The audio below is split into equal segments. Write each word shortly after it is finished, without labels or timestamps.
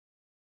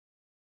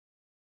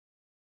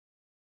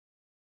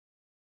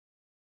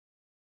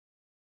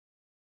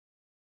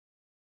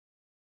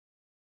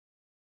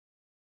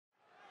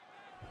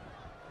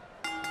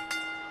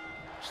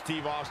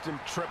Steve Austin,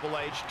 Triple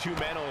H, two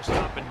men will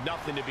stop at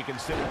nothing to be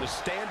considered the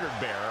standard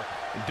bearer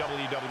in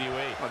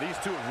WWE. Well, these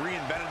two have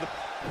reinvented the...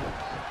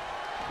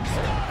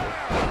 Stunner!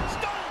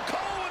 Stone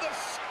Cold with a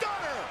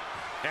stunner!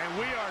 And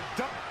we are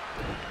done.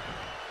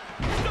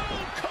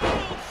 Stone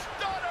Cold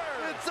stunner!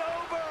 It's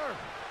over!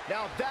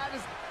 Now that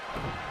is...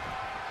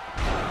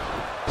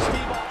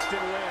 Steve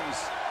Austin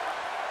wins.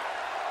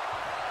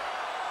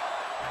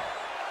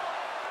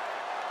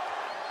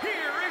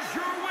 Here is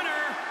your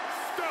winner,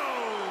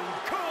 Stone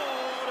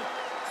Cold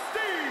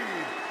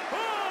Steve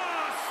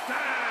Austin!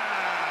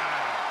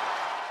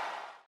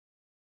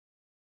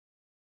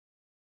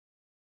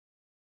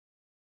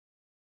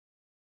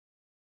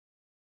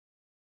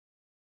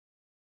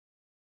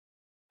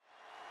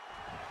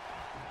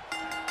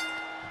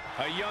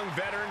 A young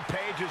veteran,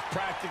 Paige, is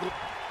practically...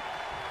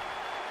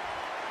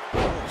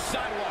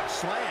 Sidewalk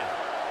slam.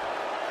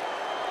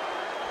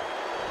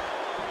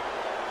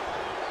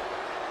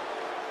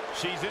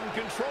 She's in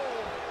control.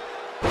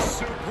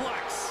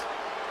 Suplex.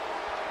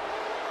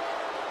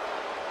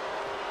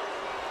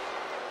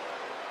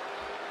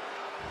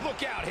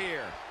 Look out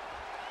here.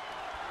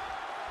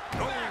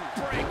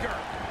 Backbreaker.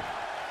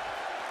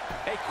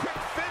 A quick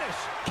finish.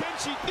 Can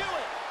she do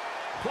it?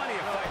 Plenty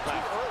of fight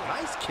left.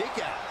 Nice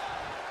kick out.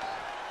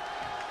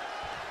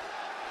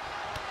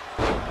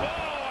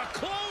 Oh, a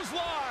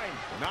clothesline.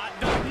 Not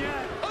done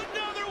yet.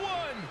 Another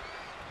one.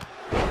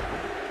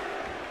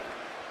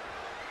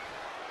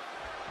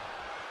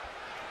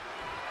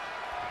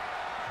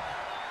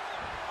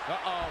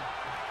 Uh-oh.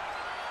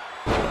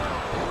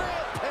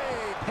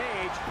 Rampage.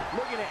 Paige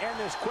looking to end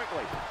this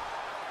quickly.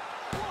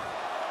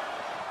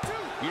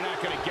 You're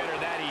not going to get her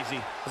that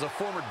easy. As a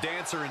former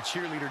dancer and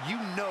cheerleader, you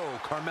know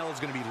Carmella's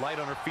going to be light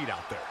on her feet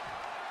out there.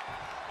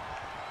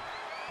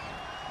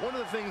 One of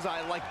the things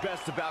I like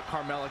best about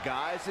Carmella,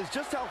 guys, is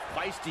just how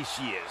feisty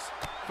she is.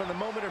 From the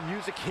moment her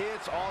music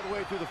hits all the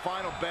way through the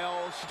final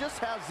bell, she just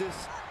has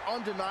this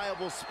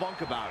undeniable spunk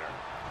about her.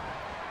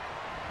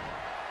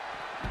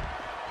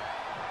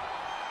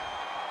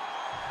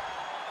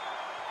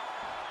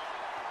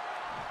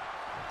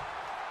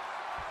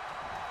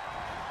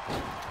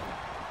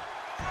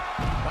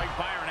 Like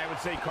Byron, I would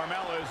say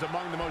Carmella is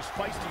among the most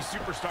feisty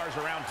superstars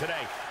around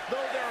today.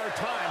 Though there are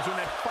times when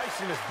that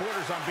feistiness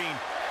borders on being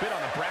a bit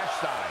on the brash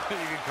side. You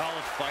can call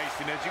it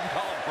feistiness, you can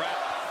call it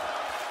brash.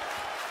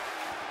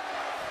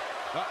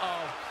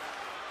 Uh-oh.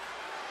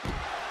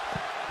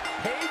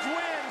 Paige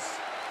wins.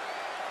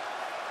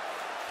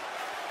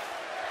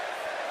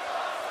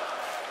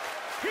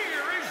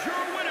 Here is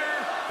your winner,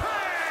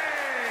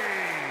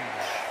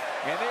 Paige!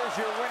 And there's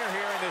your winner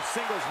here in this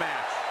singles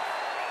match.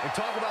 And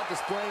talk about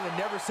displaying a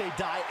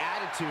never-say-die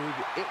attitude.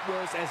 It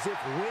was as if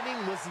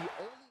winning was the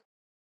only...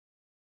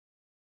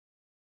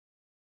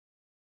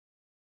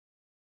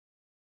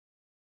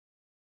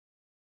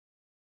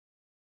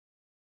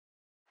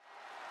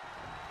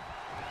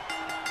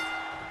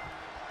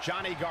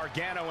 Johnny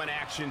Gargano in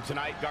action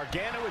tonight.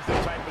 Gargano is the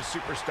type of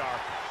superstar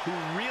who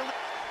really...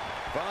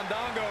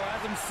 Fandango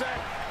has him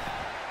set.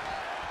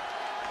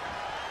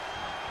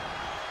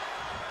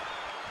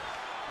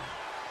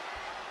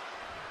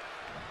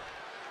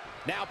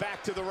 Now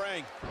back to the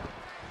ring.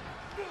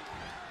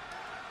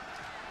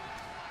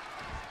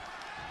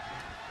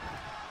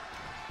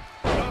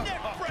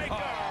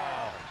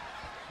 Neckbreaker!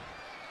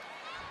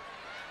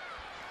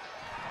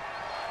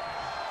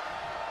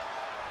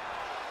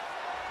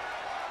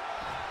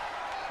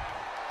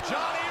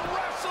 Johnny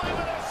wrestling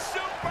with a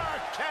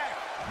super kick.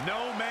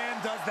 No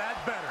man does that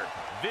better.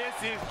 This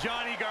is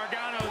Johnny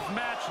Gargano's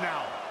match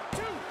now.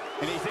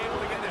 And he's able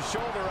to get the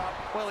shoulder up.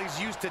 Well, he's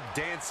used to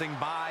dancing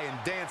by and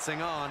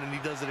dancing on, and he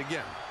does it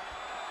again.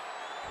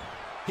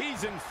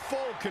 He's in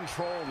full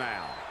control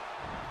now.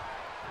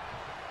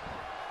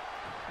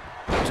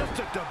 Just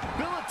a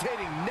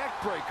debilitating neck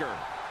breaker.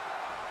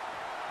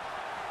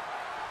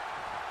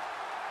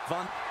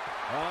 Fun.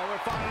 Oh, we're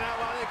finding out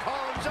why they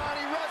call him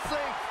Johnny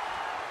Wrestling.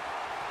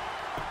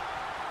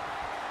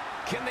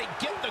 Can they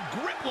get the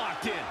grip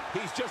locked in?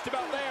 He's just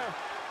about there.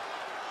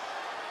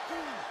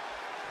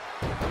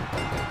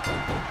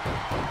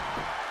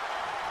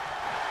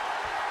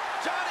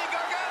 Johnny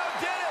Gargano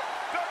did it!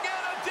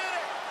 Gargano did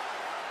it!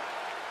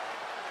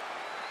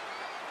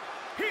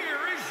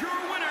 Here is your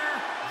winner,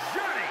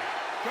 Johnny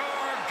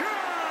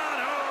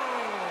Gargano!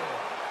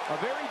 A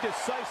very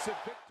decisive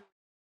victory.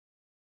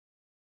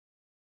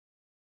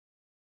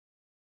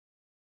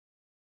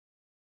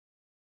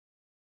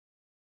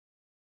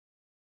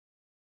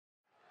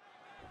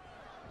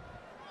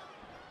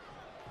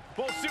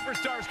 Both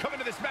superstars come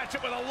into this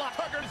matchup with a lot.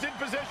 Tucker's in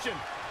position.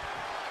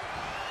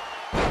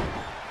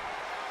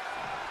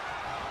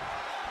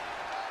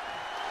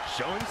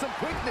 Showing some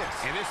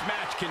quickness. And this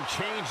match can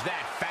change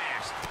that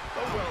fast. A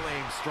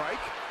well-aimed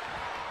strike.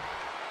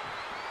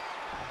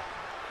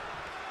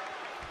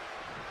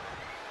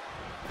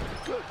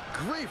 Good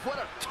grief, what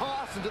a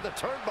toss into the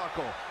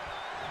turnbuckle.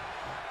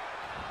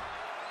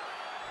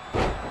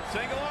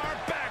 Single arm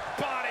back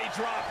body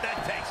drop.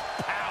 That takes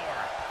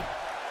power.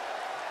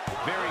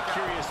 Very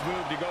curious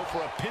move to go for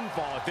a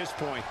pinfall at this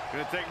point.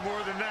 Gonna take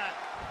more than that.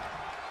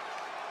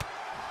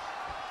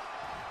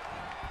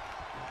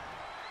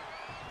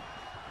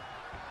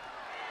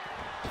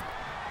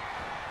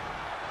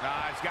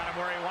 He's got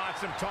him where he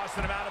wants him,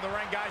 tossing him out of the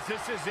ring, guys.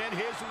 This is in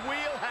his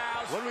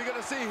wheelhouse. What are we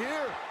gonna see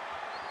here?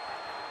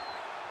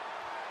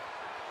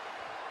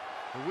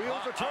 The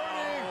wheels are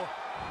turning.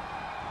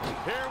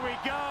 Here we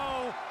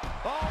go.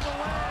 On the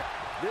leg.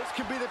 This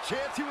could be the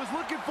chance he was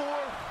looking for.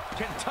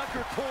 Can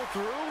Tucker pull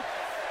through?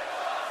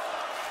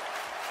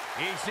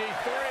 EC3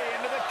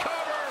 into the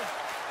cover.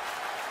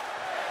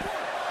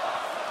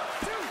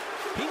 1,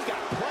 2. He's got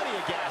plenty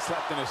of gas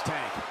left in his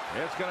tank.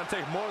 It's gonna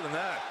take more than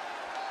that.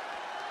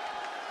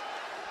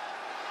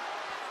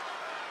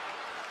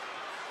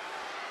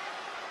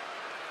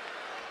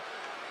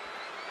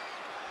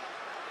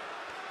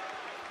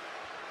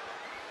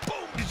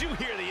 Boom! Did you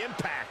hear the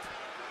impact?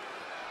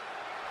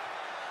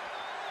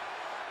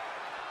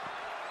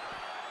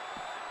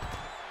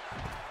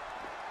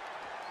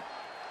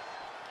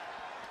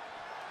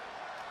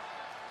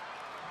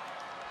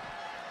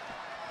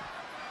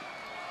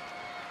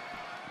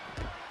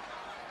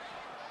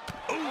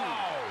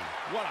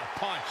 What a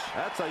punch.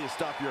 That's how you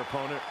stop your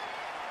opponent.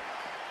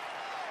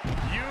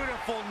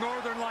 Beautiful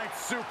Northern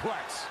Lights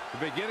suplex. The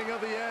beginning of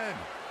the end.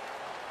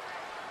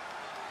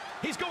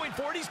 He's going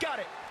for it. He's got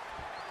it.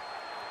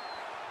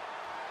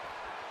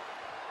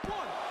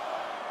 1,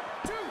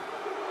 2.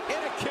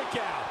 And a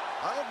kick out.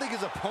 I don't think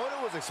his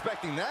opponent was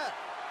expecting that.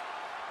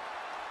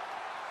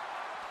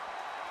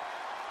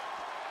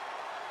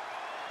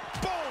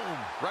 Boom!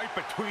 Right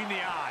between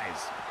the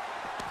eyes.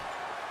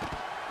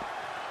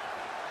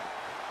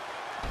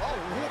 Oh,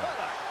 what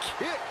a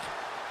kick.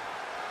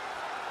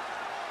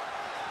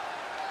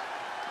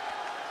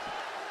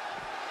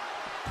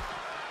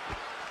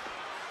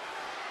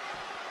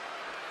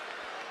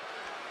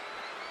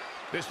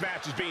 This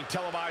match is being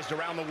televised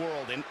around the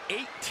world in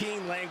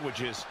 18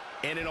 languages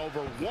and in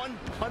over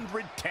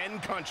 110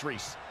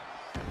 countries.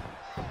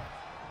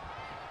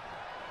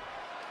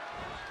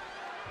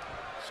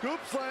 Scoop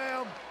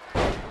slam.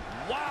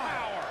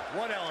 Wow!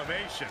 What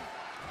elevation.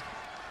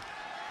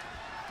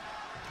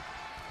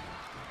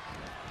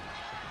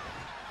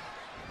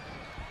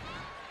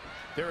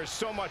 There is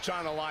so much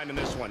on the line in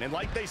this one. And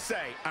like they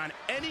say, on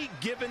any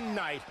given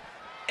night,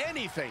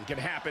 anything can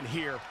happen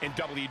here in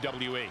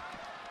WWE.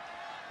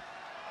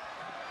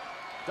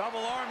 Double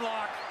arm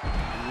lock.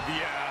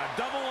 Yeah,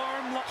 double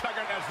arm lock.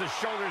 Tucker has the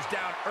shoulders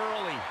down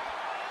early.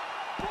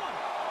 1,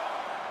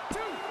 2.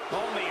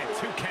 Only a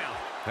 2 count.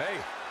 Hey,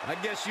 I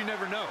guess you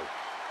never know.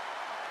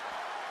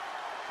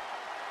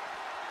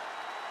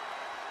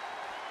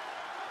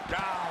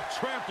 Now,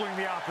 trampling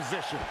the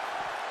opposition.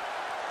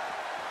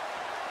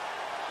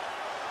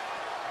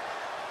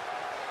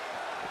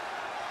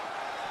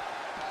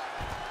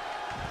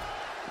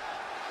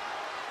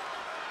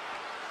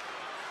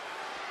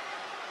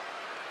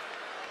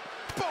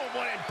 Boom,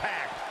 what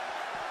impact.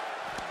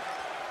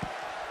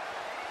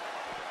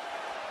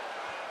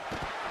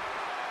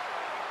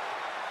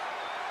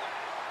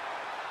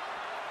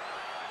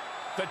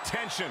 The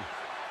tension,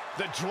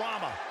 the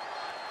drama.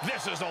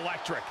 This is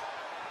electric.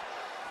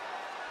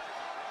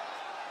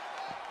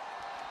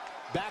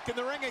 Back in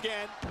the ring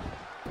again.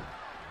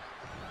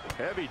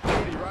 Heavy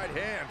duty right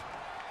hand.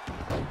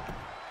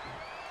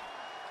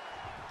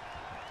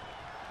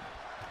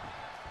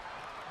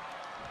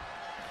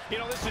 You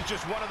know, this is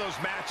just one of those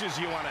matches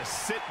you want to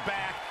sit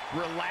back,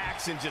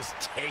 relax, and just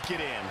take it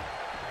in.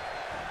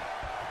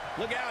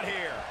 Look out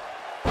here.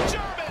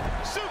 German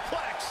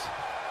suplex.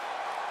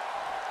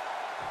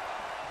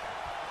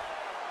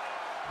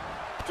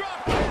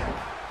 Drop kick.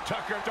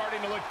 Tucker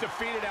starting to look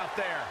defeated out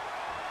there.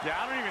 Yeah,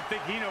 I don't even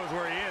think he knows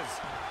where he is.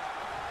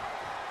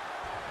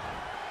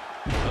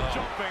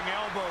 Jumping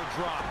elbow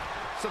drop.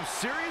 Some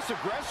serious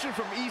aggression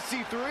from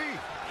EC3.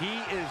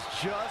 He is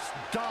just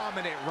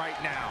dominant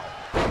right now.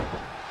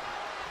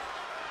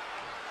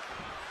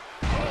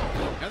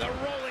 And the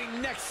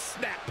rolling neck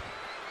snap.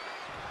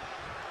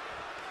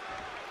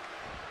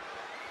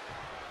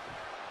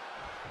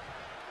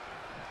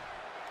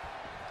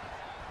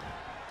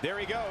 There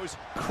he goes,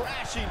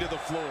 crashing to the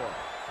floor.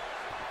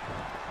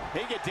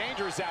 They get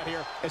dangerous out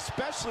here,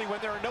 especially when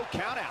there are no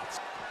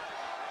countouts.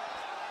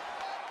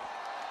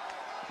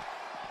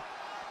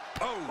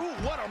 Oh, ooh,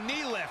 what a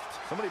knee lift.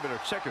 Somebody better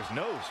check his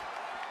nose.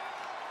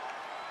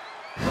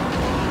 You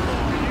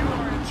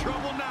are in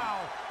trouble now.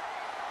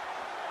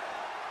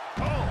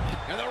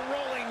 Oh, and the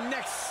rolling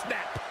neck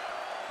snap.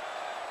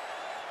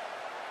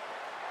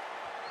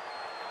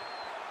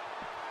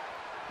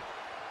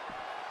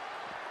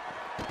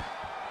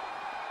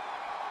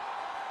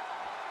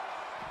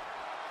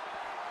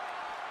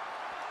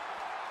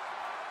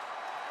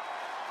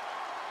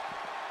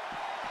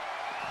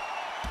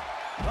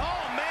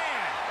 Oh,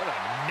 man. What a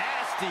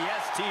nasty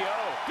STO.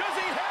 Does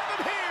he have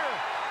him here?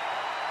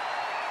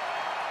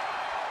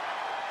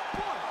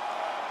 1,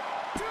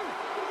 2,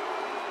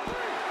 3.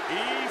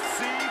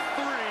 EC3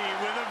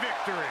 with a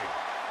victory.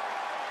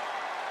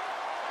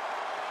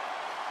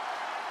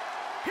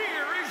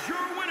 Here is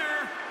your winner,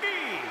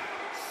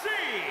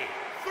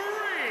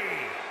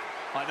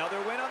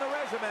 Another win on the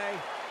resume.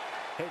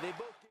 Hey, they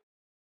both...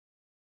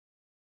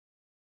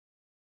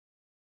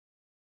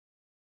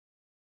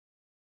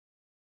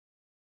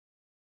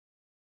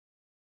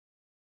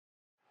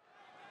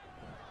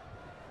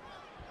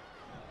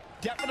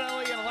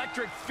 Definitely an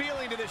electric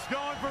feeling to this.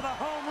 Going for the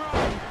home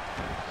run.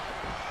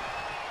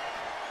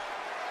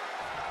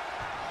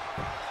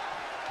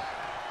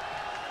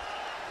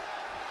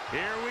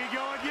 Here we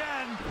go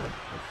again.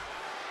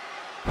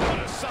 What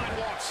a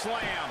sidewalk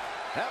slam.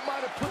 That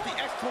might have put the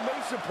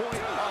exclamation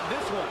point on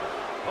this one.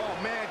 Oh,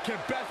 man, can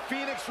Beth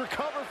Phoenix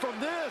recover from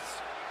this?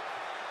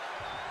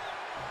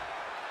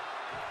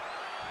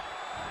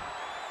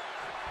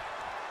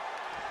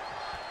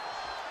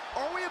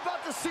 Are we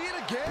about to see it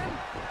again?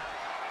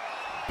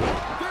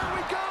 There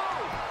we go!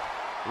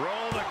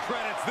 Roll the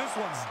credits. This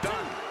one's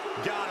done.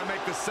 Gotta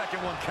make the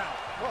second one count.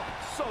 Oh,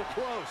 so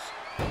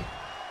close.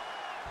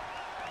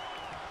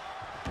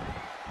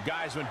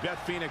 Guys, when Beth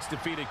Phoenix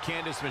defeated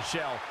Candice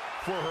Michelle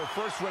for her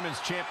first women's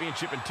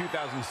championship in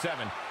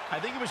 2007, I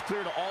think it was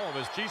clear to all of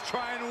us She's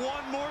trying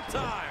one more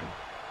time.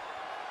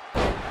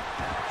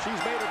 She's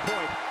made her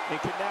point and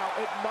can now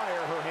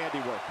admire her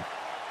handiwork.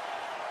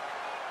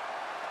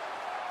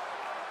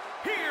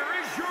 Here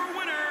is your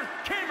winner,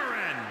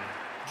 Cameron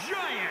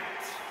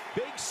Giant.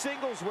 Big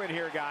singles win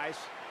here, guys.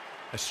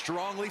 I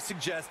strongly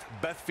suggest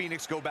Beth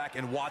Phoenix go back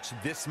and watch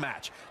this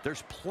match.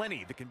 There's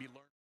plenty that can be learned.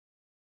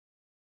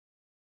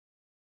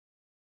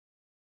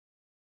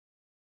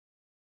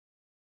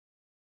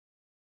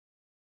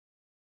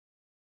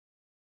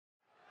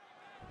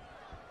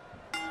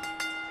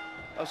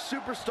 A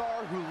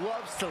superstar who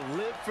loves to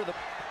live for the...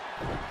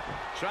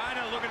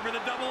 Chyna looking for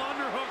the double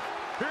underhook.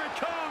 Here it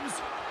comes.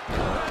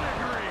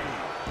 Pedigree.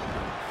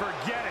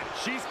 Forget it.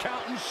 She's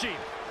counting sheep.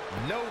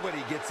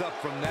 Nobody gets up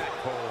from that,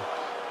 Cole.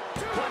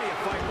 plenty of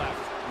fight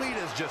left.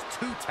 Lita's just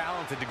too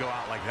talented to go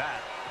out like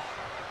that.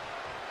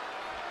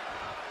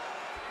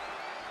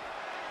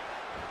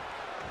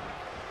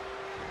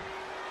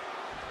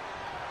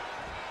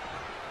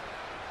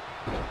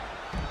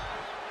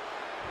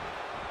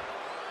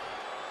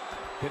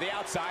 To the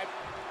outside.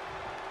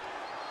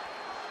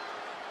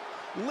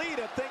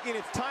 Lita thinking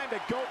it's time to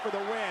go for the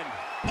win.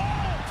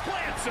 Oh,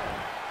 plants her.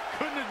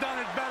 Couldn't have done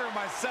it better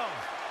myself.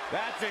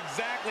 That's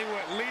exactly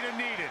what Lita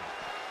needed.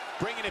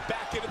 Bringing it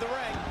back into the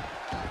ring.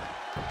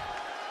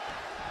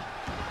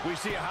 We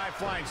see a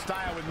high-flying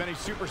style with many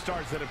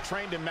superstars that have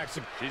trained in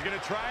Mexico. She's going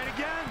to try it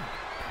again.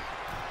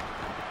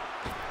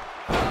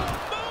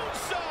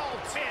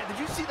 Moonsault! Man, did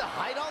you see the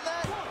height on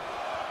that?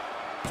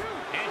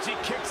 And she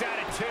kicks out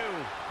at 2.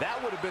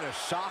 That would have been a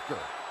shocker.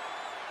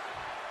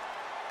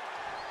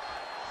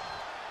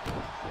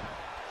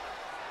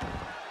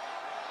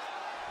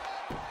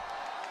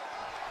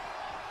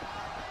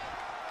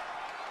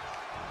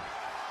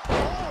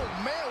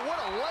 Oh, man, what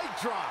a leg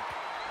drop.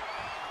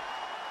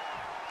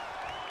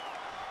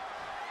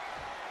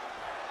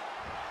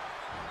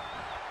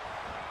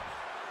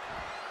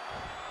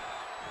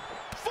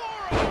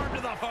 Forearm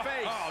to the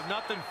face. Oh,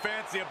 nothing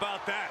fancy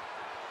about that.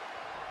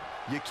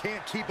 You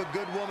can't keep a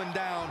good woman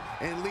down,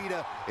 and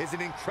Lita is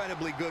an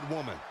incredibly good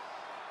woman.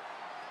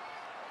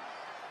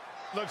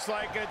 Looks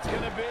like it's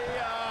going to be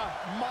a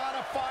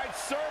modified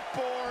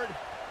surfboard.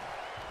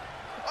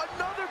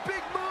 Another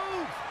big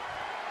move.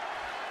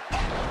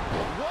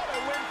 What a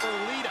win for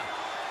Lita.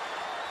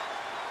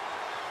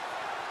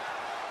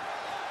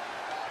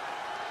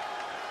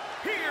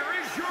 Here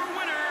is your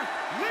winner,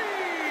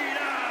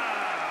 Lita!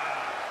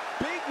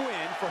 Big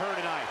win for her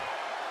tonight.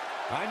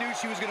 I knew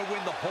she was going to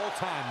win the whole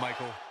time,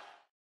 Michael.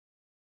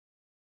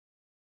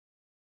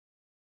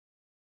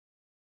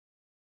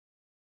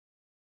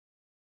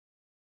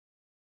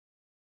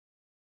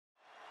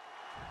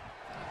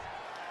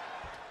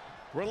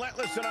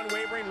 Relentless and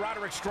unwavering,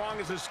 Roderick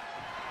Strong is his...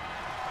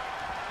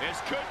 This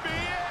could be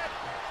it!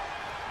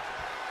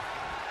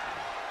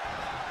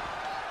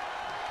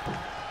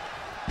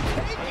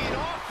 Taking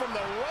off from the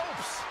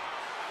ropes!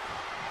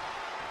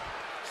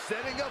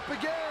 Setting up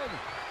again.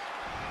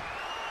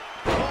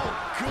 Oh,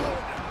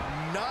 good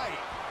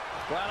night.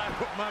 Glad I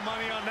put my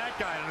money on that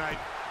guy tonight.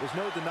 There's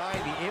no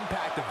denying the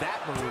impact of that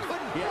move.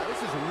 Yeah,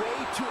 this is way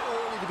too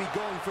early to be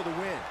going for the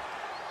win.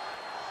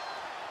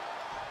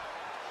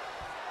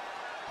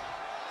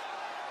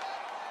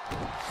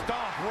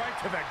 Stomp right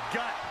to the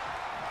gut.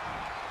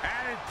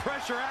 Added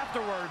pressure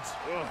afterwards.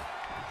 Ugh.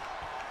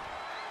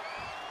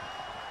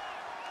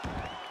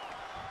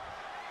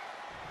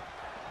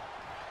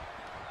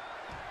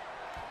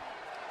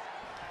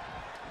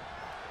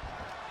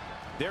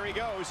 There he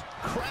goes,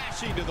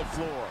 crashing to the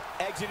floor.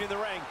 Exiting the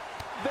ring.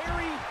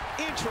 Very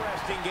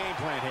interesting game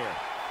plan here.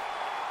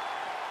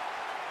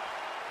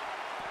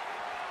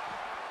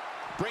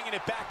 Bringing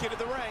it back into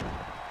the ring.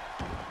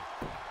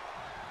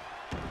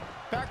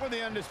 Back when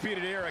the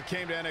Undisputed Era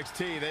came to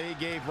NXT, they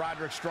gave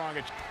Roderick Strong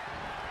a...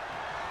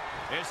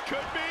 This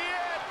could be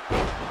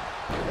it!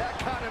 That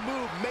kind of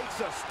move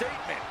makes a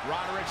statement.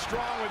 Roderick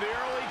Strong with the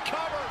early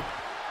cover.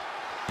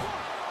 1,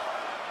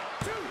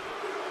 2,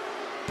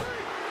 3.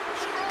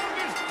 Strong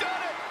has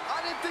done it. I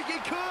didn't think he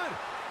could.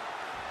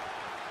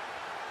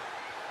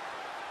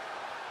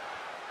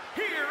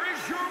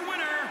 is your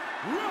winner,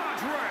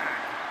 Roderick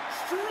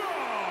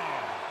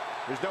Strong.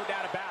 There's no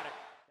doubt about it.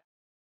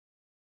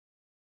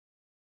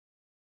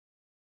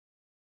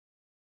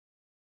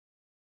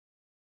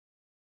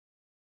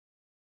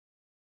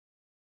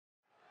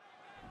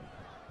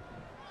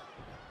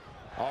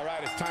 All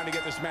right, it's time to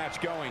get this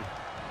match going.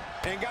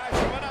 And guys,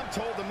 from what I'm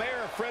told, the mayor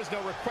of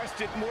Fresno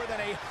requested more than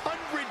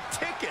 100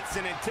 tickets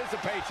in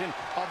anticipation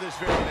of this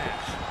very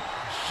match.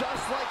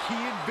 Just like he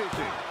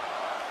envisioned.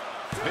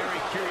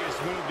 Very curious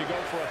move to go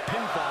for a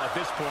pinfall at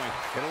this point.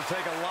 It'll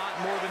take a lot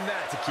more than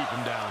that to keep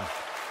him down.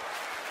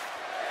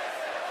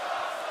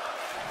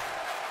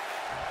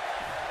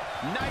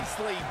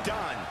 Nicely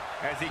done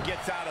as he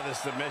gets out of the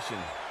submission.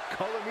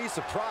 Color me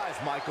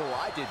surprised, Michael.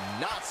 I did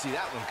not see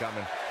that one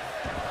coming.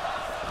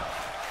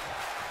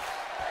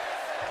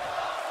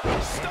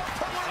 Stop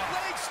pull a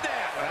leg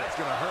snap. That's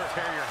going to hurt.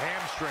 Tear your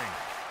hamstring.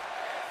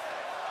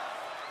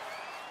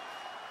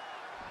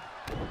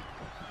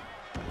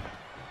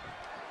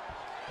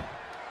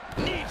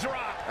 Knee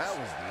drop. That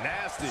was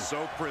nasty.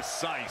 So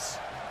precise.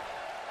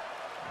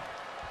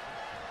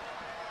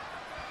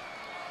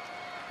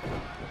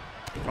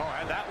 Oh,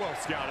 had that well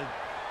scouted.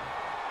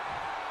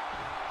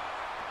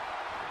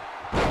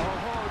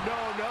 Oh,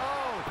 no.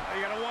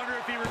 You got to wonder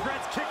if he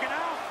regrets kicking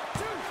out.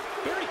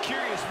 Very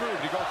curious move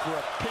to go for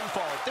a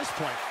pinfall at this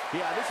point.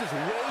 Yeah, this is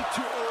way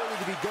too early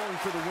to be going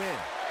for the win.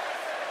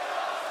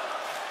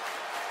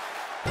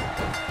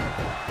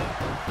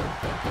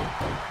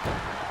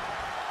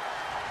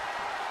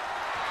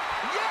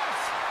 Yes!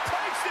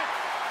 Takes it!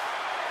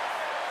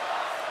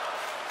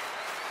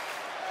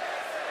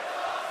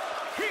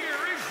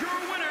 Here is your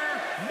winner,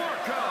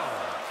 Marco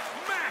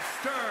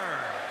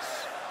Masters.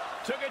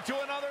 Took it to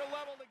another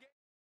level to get...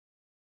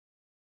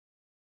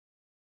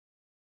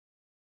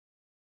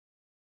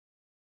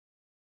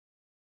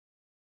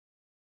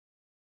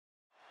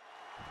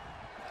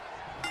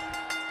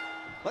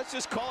 Let's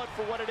just call it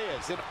for what it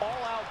is, an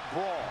all-out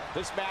brawl.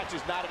 This match is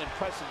not an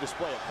impressive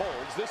display of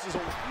holds. This is a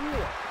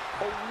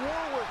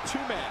war where two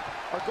men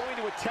are going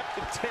to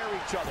attempt to tear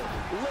each other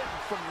limb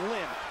from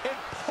limb and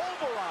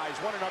pulverize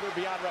one another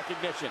beyond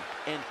recognition.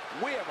 And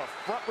we have a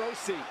front row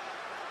seat.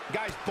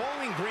 Guys,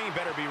 Bowling Green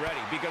better be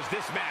ready because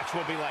this match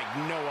will be like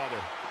no other.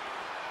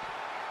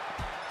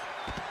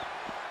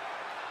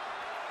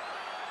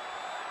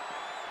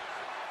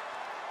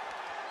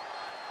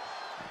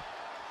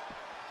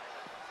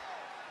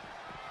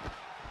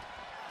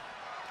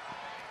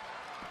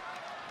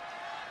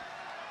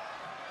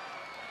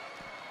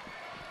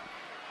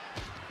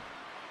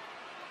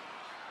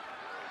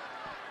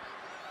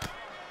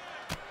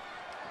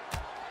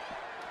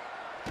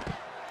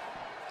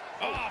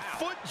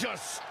 Foot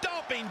just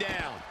stomping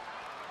down.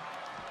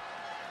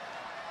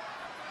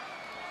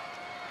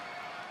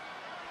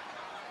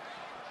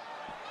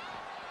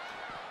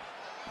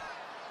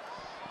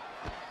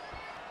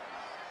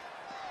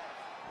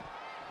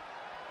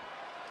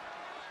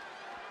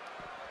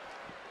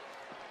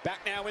 Back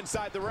now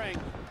inside the ring.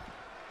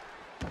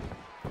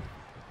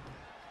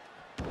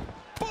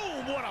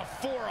 Boom, what a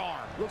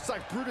forearm. Looks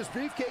like Brutus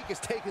Beefcake is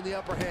taking the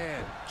upper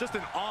hand. Just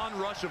an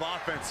onrush of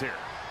offense here.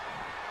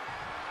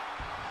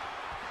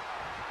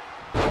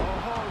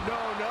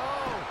 Oh,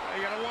 no.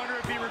 You gotta wonder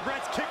if he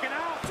regrets kicking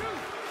out.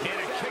 Get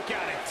a kick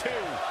out at two.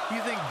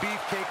 You think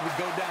Beefcake would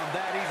go down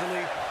that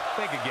easily?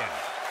 Think again.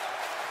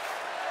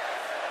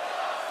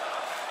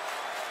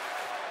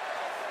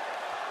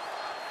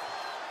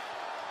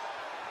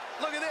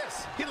 Look at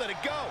this. He let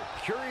it go.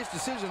 Curious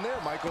decision there,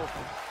 Michael.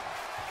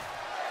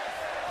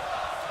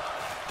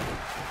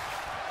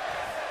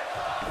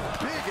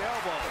 Big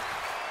elbow.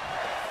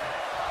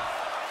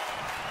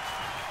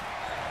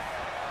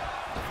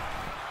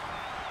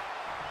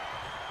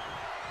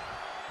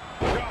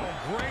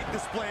 Oh, great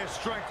display of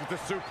strength with the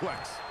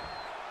suplex.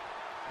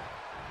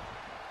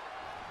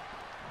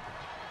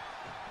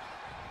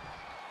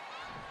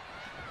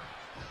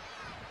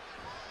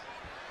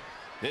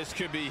 This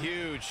could be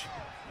huge.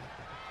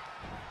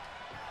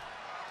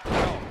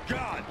 Oh,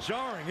 God,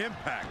 jarring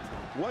impact.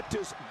 What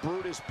does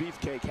Brutus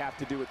Beefcake have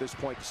to do at this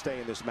point to stay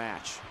in this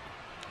match?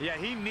 Yeah,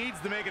 he needs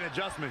to make an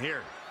adjustment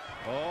here.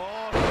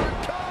 Oh, here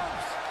it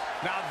comes.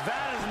 Now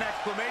that is an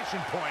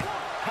exclamation point.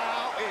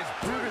 How is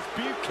Brutus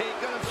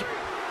Beefcake going to...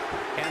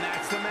 And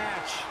that's the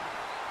match.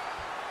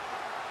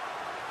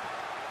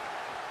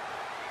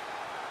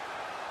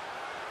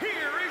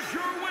 Here is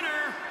your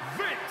winner,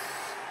 Vince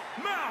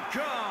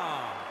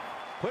Malcolm.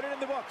 Put it in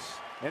the books,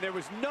 and there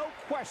was no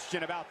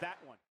question about that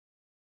one.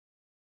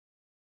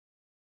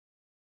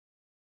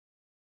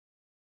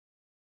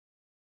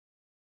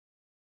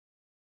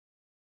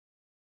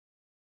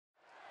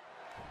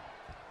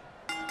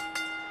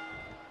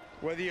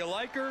 Whether you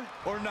like her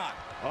or not.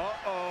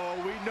 Uh-oh,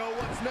 we know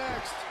what's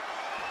next.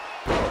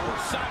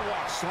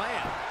 Sidewalk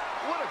slam.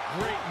 What a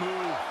great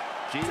move.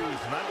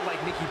 Jeez, not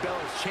like Nikki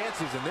Bella's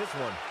chances in this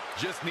one.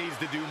 Just needs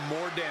to do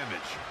more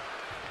damage.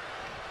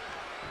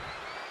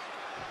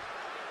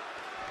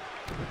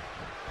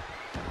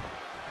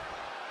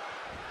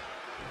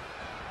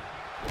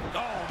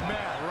 Oh,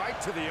 man,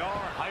 right to the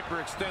arm.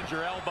 Hyperextend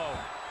your elbow.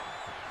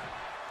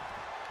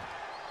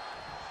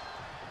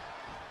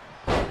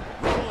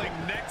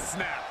 neck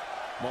snap.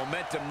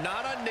 Momentum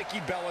not on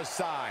Nikki Bella's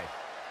side.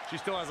 She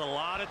still has a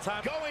lot of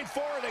time. Going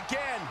for it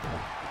again.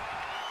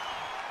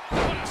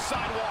 What a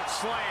sidewalk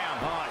slam.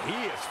 Oh, he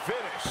is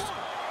finished.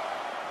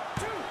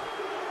 1,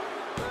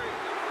 2, 3.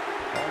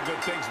 All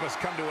good things must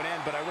come to an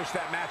end, but I wish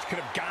that match could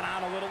have gone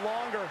on a little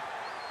longer.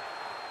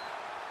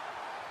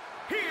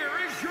 Here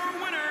is your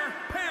winner,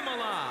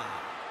 Pamela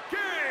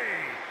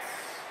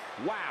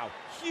Gates. Wow,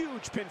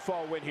 huge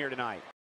pinfall win here tonight.